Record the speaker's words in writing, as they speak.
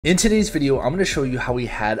In today's video, I'm going to show you how we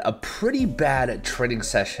had a pretty bad trading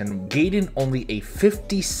session, gaining only a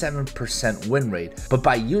 57% win rate, but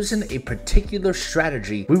by using a particular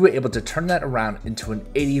strategy, we were able to turn that around into an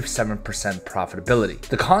 87% profitability.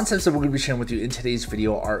 The concepts that we're going to be sharing with you in today's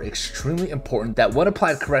video are extremely important that when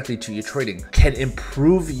applied correctly to your trading can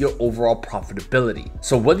improve your overall profitability.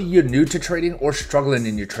 So whether you're new to trading or struggling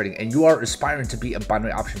in your trading and you are aspiring to be a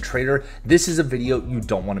binary option trader, this is a video you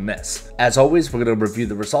don't want to miss. As always, we're going to review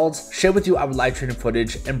the results, share with you our live trading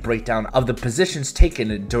footage, and breakdown of the positions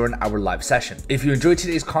taken during our live session. If you enjoyed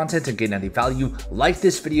today's content and gain any value, like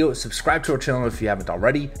this video, subscribe to our channel if you haven't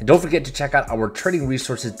already, and don't forget to check out our trading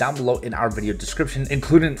resources down below in our video description,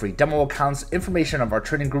 including free demo accounts, information of our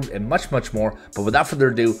trading group, and much more. But without further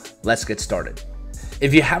ado, let's get started.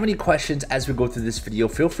 If you have any questions as we go through this video,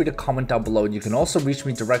 feel free to comment down below. You can also reach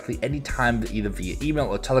me directly anytime, either via email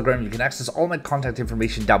or Telegram. You can access all my contact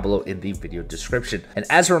information down below in the video description. And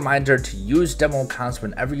as a reminder, to use demo accounts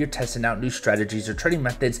whenever you're testing out new strategies or trading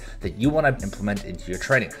methods that you want to implement into your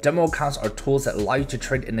trading. Demo accounts are tools that allow you to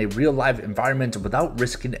trade in a real live environment without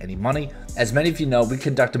risking any money. As many of you know, we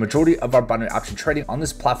conduct the majority of our binary option trading on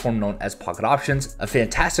this platform known as Pocket Options, a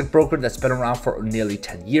fantastic broker that's been around for nearly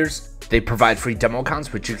 10 years. They provide free demo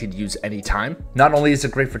accounts which you can use anytime. Not only is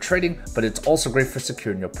it great for trading, but it's also great for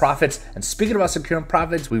securing your profits. And speaking about securing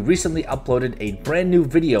profits, we recently uploaded a brand new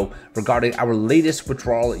video regarding our latest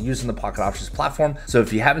withdrawal using the Pocket Options platform. So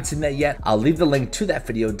if you haven't seen that yet, I'll leave the link to that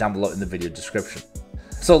video down below in the video description.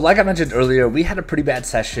 So like I mentioned earlier, we had a pretty bad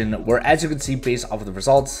session where, as you can see based off of the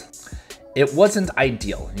results, it wasn't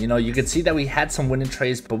ideal. You can see that we had some winning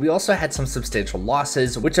trades, but we also had some substantial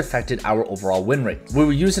losses, which affected our overall win rate. We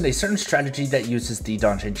were using a certain strategy that uses the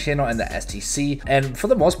downchain channel and the STC, and for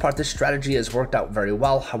the most part, this strategy has worked out very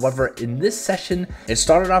well. However, in this session, it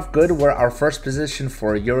started off good where our first position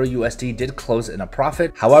for Euro USD did close in a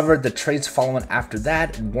profit. However, the trades following after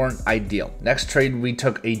that weren't ideal. Next trade, we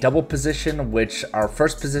took a double position, which our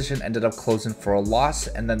first position ended up closing for a loss,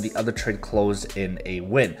 and then the other trade closed in a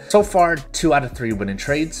win. So far, 2 out of 3 winning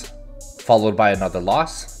trades, followed by another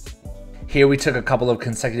loss. Here we took a couple of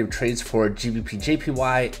consecutive trades for GBP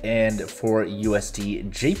JPY and for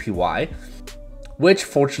USD JPY, which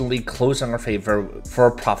fortunately closed in our favor for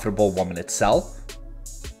a profitable 1-minute sell.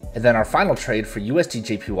 And then our final trade for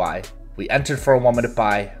USD JPY, we entered for a 1-minute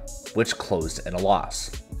buy, which closed in a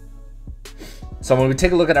loss. So when we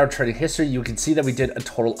take a look at our trading history, you can see that we did a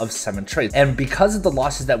total of 7 trades. And because of the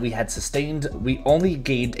losses that we had sustained, we only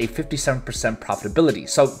gained a 57% profitability.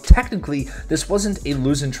 So technically, this wasn't a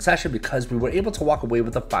losing session because we were able to walk away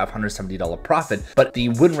with a $570 profit, but the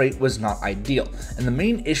win rate was not ideal. And the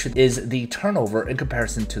main issue is the turnover in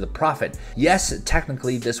comparison to the profit. Yes,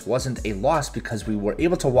 technically, this wasn't a loss because we were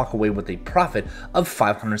able to walk away with a profit of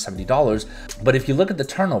 $570. But if you look at the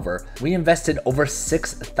turnover, we invested over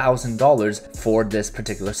 $6,000 for this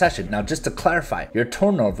particular session. Now, just to clarify, your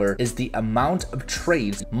turnover is the amount of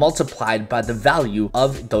trades multiplied by the value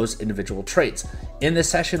of those individual trades. In this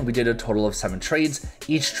session, we did a total of 7 trades,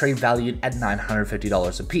 each trade valued at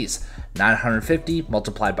 $950 a piece. 950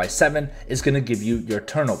 multiplied by 7 is going to give you your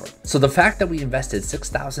turnover. So the fact that we invested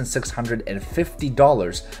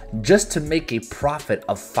 $6,650 just to make a profit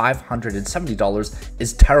of $570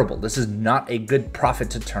 is terrible. This is not a good profit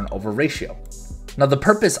to turnover ratio. Now, the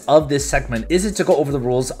purpose of this segment isn't to go over the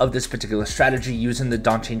rules of this particular strategy using the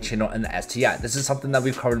downchain channel and the STI. This is something that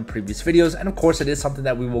we've covered in previous videos, and of course, it is something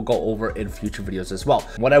that we will go over in future videos as well.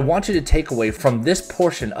 What I want you to take away from this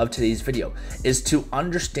portion of today's video is to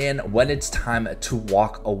understand when it's time to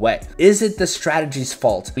walk away. Is it the strategy's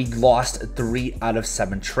fault we lost 3 out of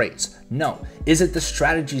 7 trades? No. Is it the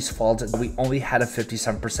strategy's fault that we only had a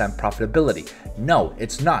 57% profitability? No,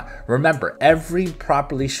 it's not. Remember, every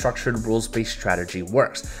properly structured rules-based strategy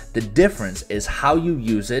works. The difference is how you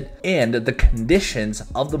use it and the conditions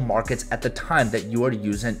of the markets at the time that you are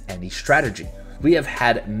using any strategy. We have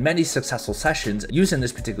had many successful sessions using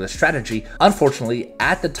this particular strategy. Unfortunately,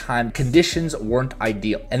 at the time, conditions weren't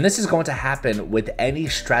ideal. And this is going to happen with any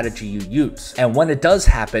strategy you use. And when it does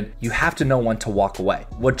happen, you have to know when to walk away.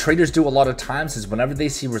 What traders do a lot of times is whenever they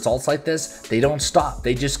see results like this, they don't stop.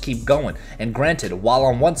 They just keep going. And granted, while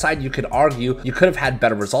on one side you could argue you could have had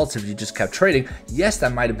better results if you just kept trading, yes,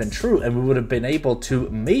 that might have been true, and we would have been able to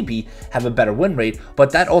maybe have a better win rate, but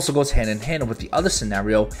that also goes hand in hand with the other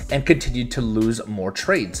scenario and continue to lose more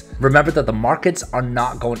trades. Remember that the markets are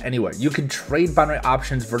not going anywhere. You can trade binary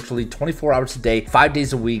options virtually 24 hours a day, 5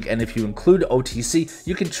 days a week, and if you include OTC,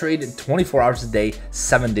 you can trade 24 hours a day,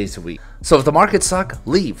 7 days a week. So if the markets suck,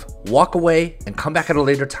 leave, walk away, and come back at a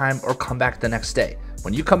later time or come back the next day.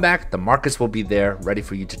 When you come back, the markets will be there ready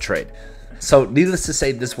for you to trade. So needless to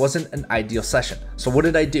say, this wasn't an ideal session. So what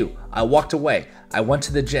did I do? I walked away. I went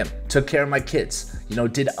to the gym, took care of my kids,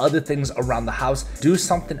 did other things around the house, do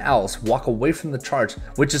something else, walk away from the charts,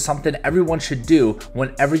 which is something everyone should do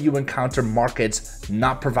whenever you encounter markets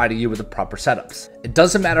not providing you with the proper setups. It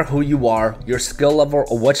doesn't matter who you are, your skill level,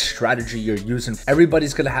 or what strategy you're using.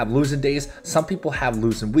 Everybody's gonna have losing days. Some people have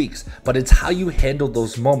losing weeks, but it's how you handle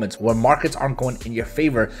those moments where markets aren't going in your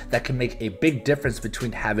favor that can make a big difference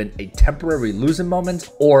between having a temporary losing moment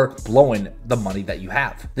or blowing the money that you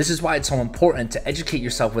have. This is why it's so important to educate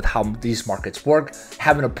yourself with how these markets work,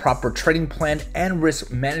 having a proper trading plan and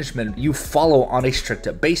risk management you follow on a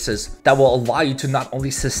strict basis that will allow you to not only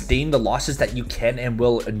sustain the losses that you can and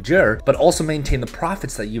will endure, but also maintain the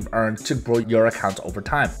profits that you've earned to grow your account over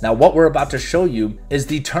time. Now, what we're about to show you is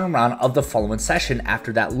the turnaround of the following session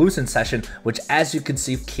after that losing session, which as you can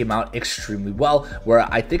see came out extremely well, where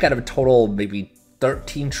I think out of a total maybe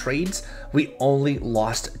 13 trades, we only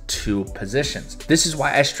lost 2 positions. This is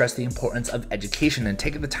why I stress the importance of education and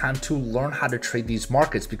taking the time to learn how to trade these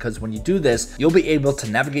markets, because when you do this, you'll be able to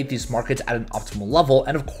navigate these markets at an optimal level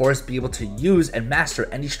and of course be able to use and master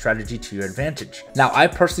any strategy to your advantage. Now, I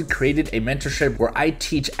personally created a mentorship where I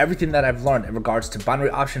teach everything that I've learned in regards to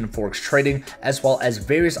binary option and Forex trading, as well as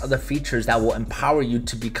various other features that will empower you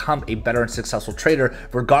to become a better and successful trader,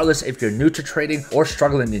 regardless if you're new to trading or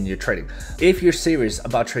struggling in your trading. If you're serious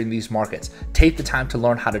about trading these markets, take the time to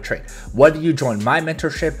learn how to trade. Whether you join my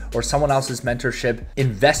mentorship or someone else's mentorship,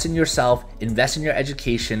 invest in yourself, invest in your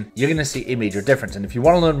education, you're gonna see a major difference. And if you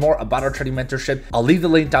wanna learn more about our trading mentorship, I'll leave the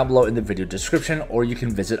link down below in the video description, or you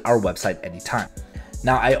can visit our website anytime.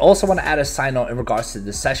 Now, I also want to add a side note in regards to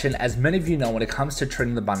this session. As many of you know, when it comes to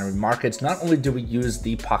trading the binary markets, not only do we use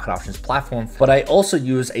the Pocket Options platform, but I also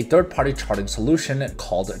use a third-party charting solution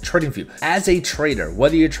called TradingView. As a trader,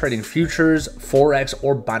 whether you're trading futures, Forex,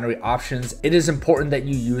 or binary options, it is important that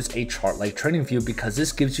you use a chart like TradingView because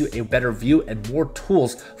this gives you a better view and more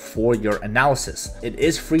tools for your analysis. It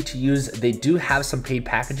is free to use. They do have some paid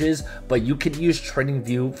packages, but you can use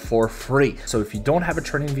TradingView for free. So if you don't have a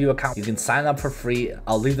TradingView account, you can sign up for free.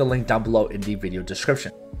 I'll leave the link down below in the video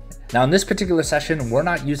description. Now, in this particular session, we're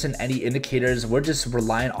not using any indicators. We're just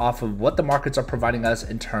relying off of what the markets are providing us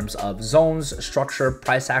in terms of zones, structure,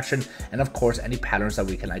 price action, and of course, any patterns that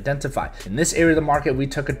we can identify. In this area of the market, we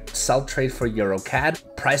took a sell trade for Euro CAD.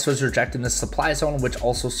 Price was rejecting the supply zone, which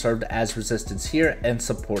also served as resistance here and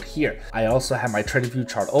support here. I also have my TradingView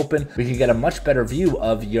chart open. We can get a much better view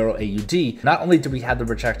of Euro AUD. Not only do we have the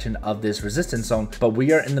rejection of this resistance zone, but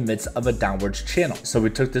we are in the midst of a downwards channel. So we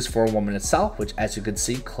took this for a 1 minute sell, which as you can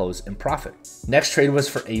see, closed in profit. Next trade was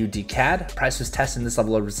for AUD CAD. Price was testing this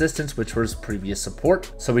level of resistance, which was previous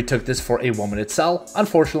support. So we took this for a 1 minute sell.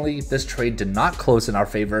 Unfortunately, this trade did not close in our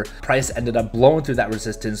favor. Price ended up blowing through that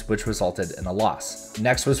resistance, which resulted in a loss.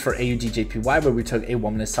 Next was for AUD JPY, where we took a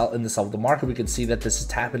 1 minute sell in this level of the market. We can see that this is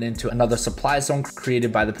tapping into another supply zone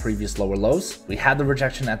created by the previous lower lows. We had the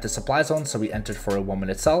rejection at the supply zone, so we entered for a 1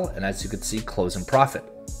 minute sell, and as you can see, close in profit.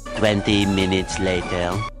 20 minutes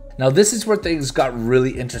later. Now, this is where things got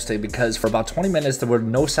really interesting because for about 20 minutes, there were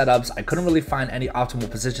no setups. I couldn't really find any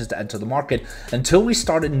optimal positions to enter the market until we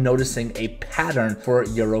started noticing a pattern for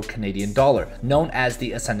Euro Canadian dollar known as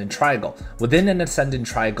the ascendant triangle. Within an ascendant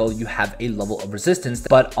triangle, you have a level of resistance,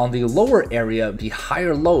 but on the lower area, the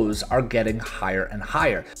higher lows are getting higher and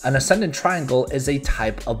higher. An ascendant triangle is a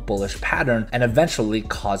type of bullish pattern and eventually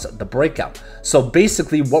cause the breakout. So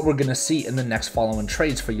basically what we're going to see in the next following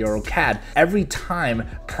trades for Euro CAD, every time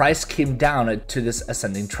price came down to this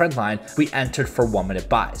ascending trend line, we entered for 1 minute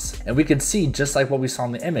buys. And we can see, just like what we saw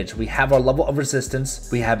in the image, we have our level of resistance,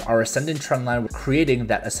 we have our ascending trend line creating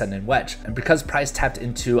that ascending wedge. And because price tapped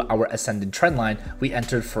into our ascending trend line, we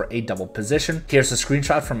entered for a double position. Here's a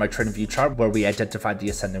screenshot from my TradingView chart where we identified the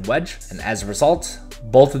ascending wedge. And as a result,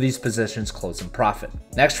 both of these positions closed in profit.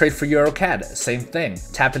 Next trade for Euro CAD, same thing.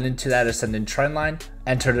 Tapping into that ascending trend line,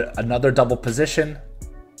 entered another double position,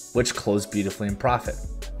 which closed beautifully in profit.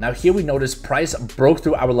 Now here we notice price broke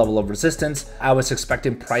through our level of resistance. I was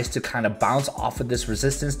expecting price to kind of bounce off of this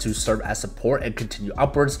resistance to serve as support and continue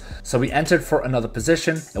upwards. So we entered for another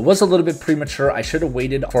position. It was a little bit premature. I should have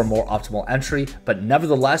waited for a more optimal entry, but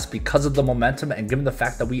nevertheless, because of the momentum and given the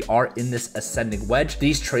fact that we are in this ascending wedge,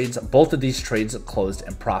 both of these trades closed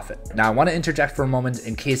in profit. Now I want to interject for a moment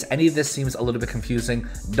in case any of this seems a little bit confusing.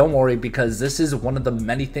 Don't worry, because this is one of the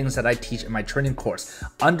many things that I teach in my training course.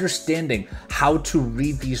 understanding how to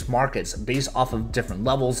read these markets based off of different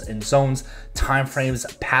levels and zones, time frames,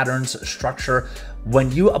 patterns, structure.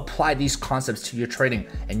 When you apply these concepts to your trading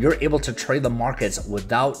and you're able to trade the markets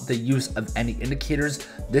without the use of any indicators,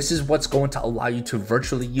 this is what's going to allow you to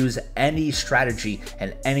virtually use any strategy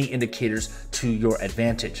and any indicators to your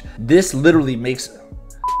advantage. This literally makes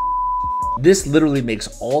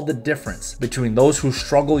all the difference between those who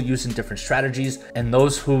struggle using different strategies and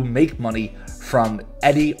those who make money from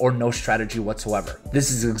any or no strategy whatsoever. This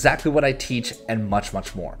is exactly what I teach and much,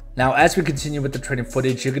 much more. Now, as we continue with the trading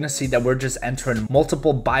footage, you're gonna see that we're just entering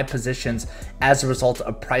multiple buy positions as a result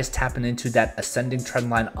of price tapping into that ascending trend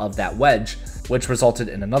line of that wedge, which resulted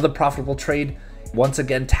in another profitable trade. Once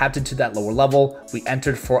again, tapped into that lower level. We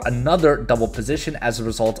entered for another double position as a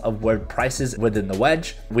result of where prices within the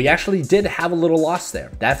wedge. We actually did have a little loss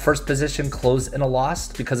there. That first position closed in a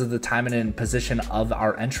loss because of the timing and position of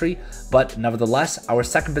our entry, but nevertheless, our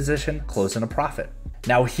second position closed in a profit.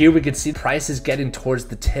 Now here we can see price is getting towards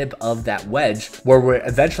the tip of that wedge where we're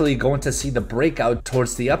eventually going to see the breakout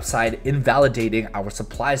towards the upside, invalidating our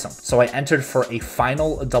supply zone. So I entered for a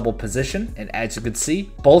final double position, and as you can see,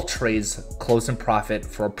 both trades closed in profit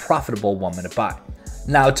for a profitable 1 minute buy.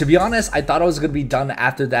 Now, to be honest, I thought I was going to be done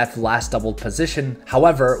after that last double position.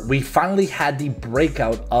 However, we finally had the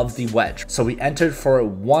breakout of the wedge. So we entered for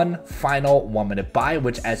one final 1 minute buy,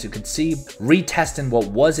 which as you can see, retesting what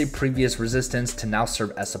was a previous resistance to now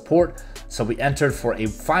serve as support. So we entered for a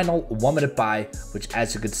final 1 minute buy, which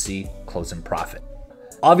as you can see, closed in profit.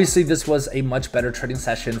 Obviously, this was a much better trading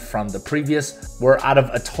session from the previous. We're out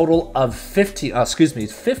of a total of 15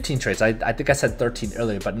 trades. I think I said 13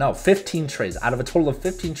 earlier, but no, 15 trades. Out of a total of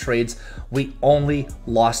 15 trades, we only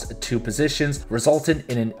lost 2 positions, resulting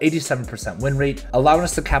in an 87% win rate, allowing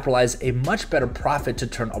us to capitalize a much better profit to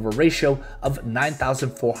turnover ratio of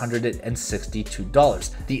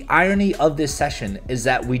 $9,462. The irony of this session is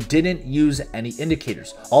that we didn't use any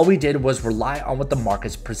indicators. All we did was rely on what the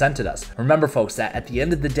markets presented us. Remember, folks, that at the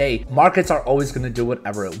end of the day, markets are always going to do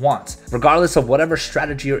whatever it wants, regardless of whatever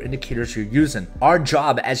strategy or indicators you're using. Our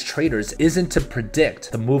job as traders isn't to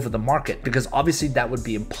predict the move of the market, because obviously that would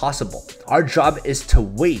be impossible. Our job is to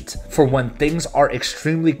wait for when things are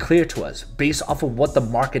extremely clear to us based off of what the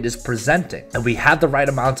market is presenting, and we have the right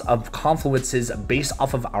amount of confluences based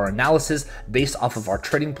off of our analysis, based off of our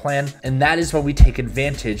trading plan, and that is when we take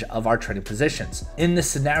advantage of our trading positions. In this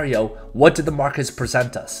scenario, what did the markets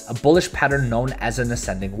present us? A bullish pattern known as an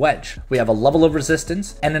ascending wedge. We have a level of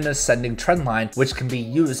resistance and an ascending trend line, which can be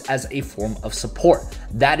used as a form of support.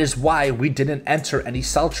 That is why we didn't enter any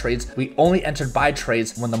sell trades. We only entered buy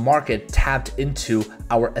trades when the market tapped into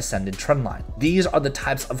our ascending trend line. These are the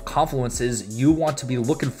types of confluences you want to be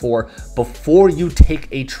looking for before you take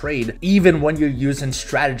a trade, even when you're using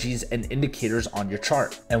strategies and indicators on your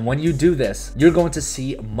chart. And when you do this, you're going to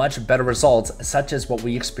see much better results, such as what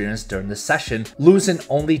we experienced during this session, losing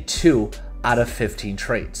only 2 out of 15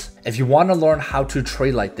 trades. If you want to learn how to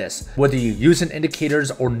trade like this, whether you're using indicators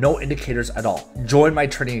or no indicators at all, join my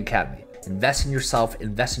trading academy. Invest in yourself,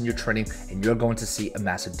 invest in your trading, and you're going to see a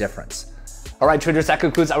massive difference. All right, traders, that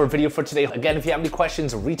concludes our video for today. Again, if you have any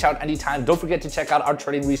questions, reach out anytime. Don't forget to check out our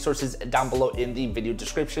trading resources down below in the video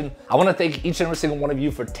description. I want to thank each and every single one of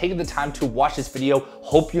you for taking the time to watch this video.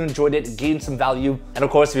 Hope you enjoyed it, gained some value. And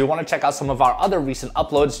of course, if you want to check out some of our other recent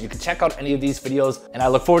uploads, you can check out any of these videos. And I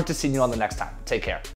look forward to seeing you on the next time. Take care.